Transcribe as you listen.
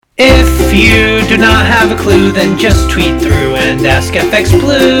If you do not have a clue, then just tweet through and ask FX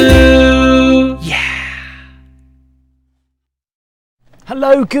Blue. Yeah.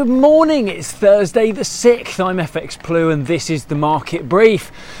 Hello, good morning. It's Thursday the 6th. I'm FX Blue and this is the Market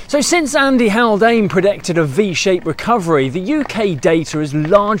Brief. So since Andy Haldane predicted a V-shaped recovery, the UK data has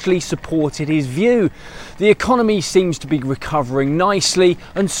largely supported his view. The economy seems to be recovering nicely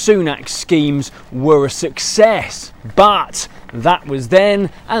and Sunak's schemes were a success. But that was then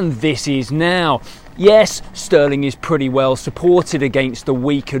and this is now. Yes, sterling is pretty well supported against the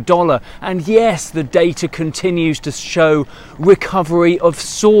weaker dollar, and yes, the data continues to show recovery of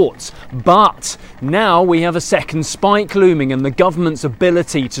sorts, but now we have a second spike looming and the government's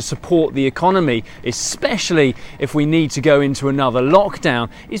ability to support the economy, especially if we need to go into another lockdown,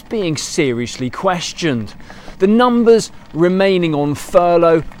 is being seriously questioned. The numbers remaining on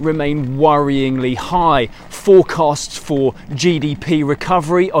furlough remain worryingly high. Forecasts for GDP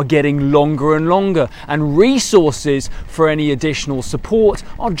recovery are getting longer and longer, and resources for any additional support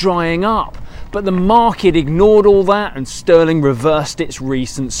are drying up. But the market ignored all that and sterling reversed its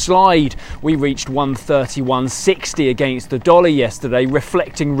recent slide. We reached 131.60 against the dollar yesterday,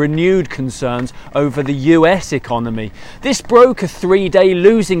 reflecting renewed concerns over the US economy. This broke a 3-day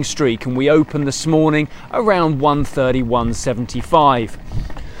losing streak and we opened this morning around 131.75.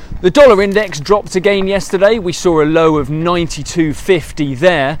 The dollar index dropped again yesterday. We saw a low of 92.50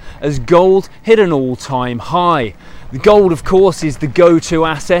 there as gold hit an all-time high. The gold, of course, is the go-to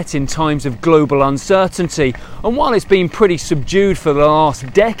asset in times of global uncertainty, and while it's been pretty subdued for the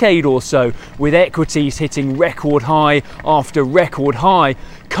last decade or so, with equities hitting record high after record high,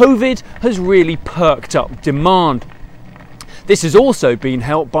 COVID has really perked up demand. This has also been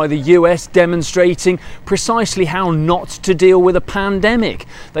helped by the US demonstrating precisely how not to deal with a pandemic.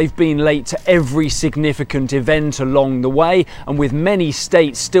 They've been late to every significant event along the way, and with many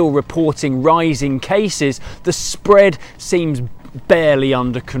states still reporting rising cases, the spread seems barely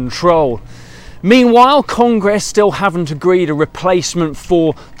under control. Meanwhile, Congress still haven't agreed a replacement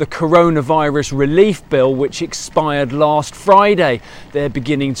for the coronavirus relief bill, which expired last Friday. They're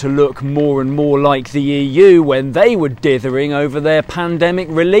beginning to look more and more like the EU when they were dithering over their pandemic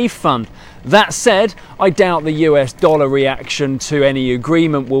relief fund. That said, I doubt the US dollar reaction to any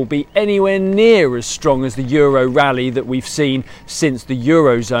agreement will be anywhere near as strong as the euro rally that we've seen since the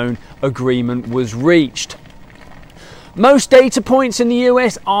Eurozone agreement was reached. Most data points in the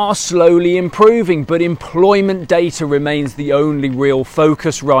US are slowly improving, but employment data remains the only real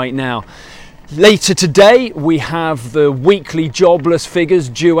focus right now. Later today, we have the weekly jobless figures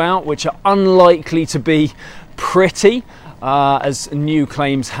due out, which are unlikely to be pretty, as new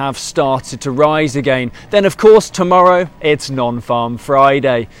claims have started to rise again. Then, of course, tomorrow, it's Non-Farm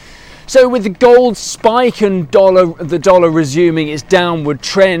Friday. So with the gold spike and the dollar resuming its downward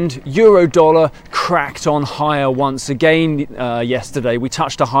trend, euro dollar cracked on higher once again yesterday. We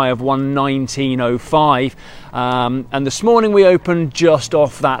touched a high of 119.05 and this morning we opened just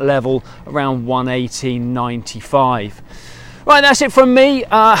off that level around 118.95. Right, that's it from me.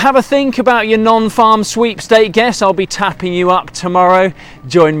 Have a think about your non-farm sweepstake guess. I'll be tapping you up tomorrow.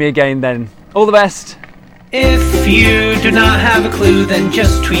 Join me again then. All the best. If you do not have a clue, then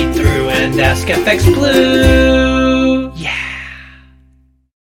just tweet through and ask FX Blue.